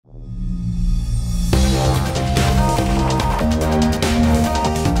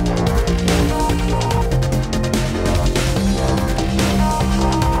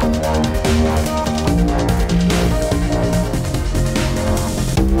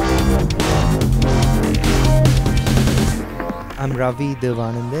I'm Ravi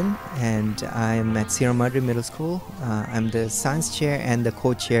Devanandan and I'm at Sierra Madre Middle School. I'm the science chair and the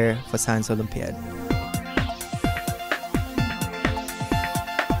co-chair for Science Olympiad.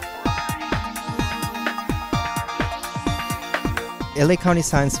 LA County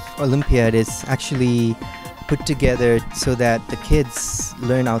Science Olympiad is actually put together so that the kids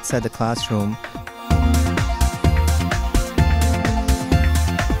learn outside the classroom.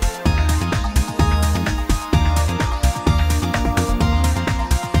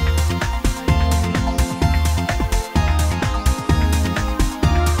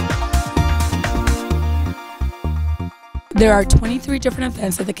 There are 23 different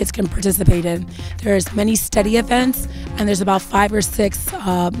events that the kids can participate in. There's many study events, and there's about 5 or 6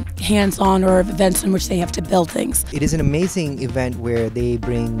 hands-on or events in which they have to build things. It is an amazing event where they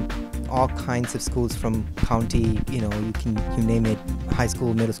bring all kinds of schools from county, you name it, high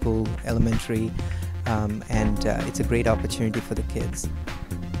school, middle school, elementary, and it's a great opportunity for the kids.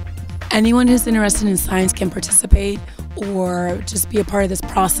 Anyone who's interested in science can participate or just be a part of this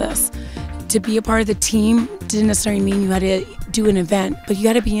process. To be a part of the team didn't necessarily mean you had to do an event, but you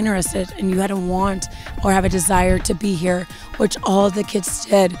had to be interested and you had to want or have a desire to be here, which all of the kids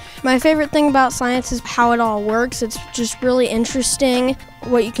did. My favorite thing about science is how it all works. It's just really interesting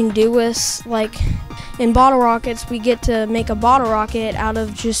what you can do with, like in bottle rockets, we get to make a bottle rocket out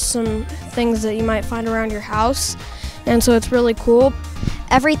of just some things that you might find around your house, and so it's really cool.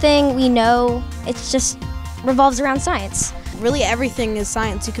 Everything we know, it's just revolves around science. Really everything is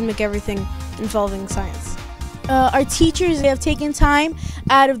science. You can make everything involving science. Our teachers have taken time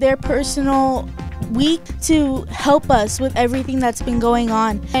out of their personal week to help us with everything that's been going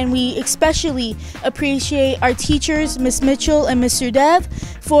on. And we especially appreciate our teachers, Ms. Mitchell and Mr. Dev,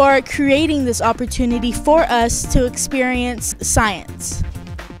 for creating this opportunity for us to experience science.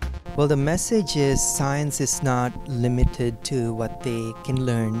 Well, the message is science is not limited to what they can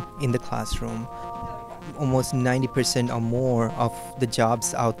learn in the classroom. Almost 90% or more of the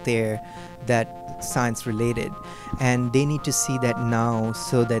jobs out there that science related, and they need to see that now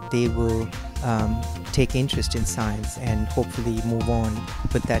so that they will take interest in science and hopefully move on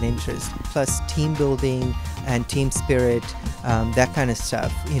with that interest. Plus team building and team spirit, that kind of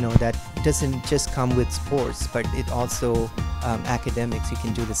stuff, that doesn't just come with sports, but it also academics, you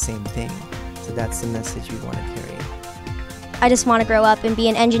can do the same thing. So that's the message we want to carry. I just want to grow up and be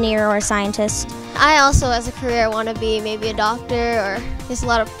an engineer or a scientist. I also, as a career, want to be maybe a doctor, or there's a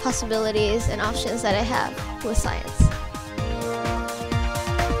lot of possibilities and options that I have with science.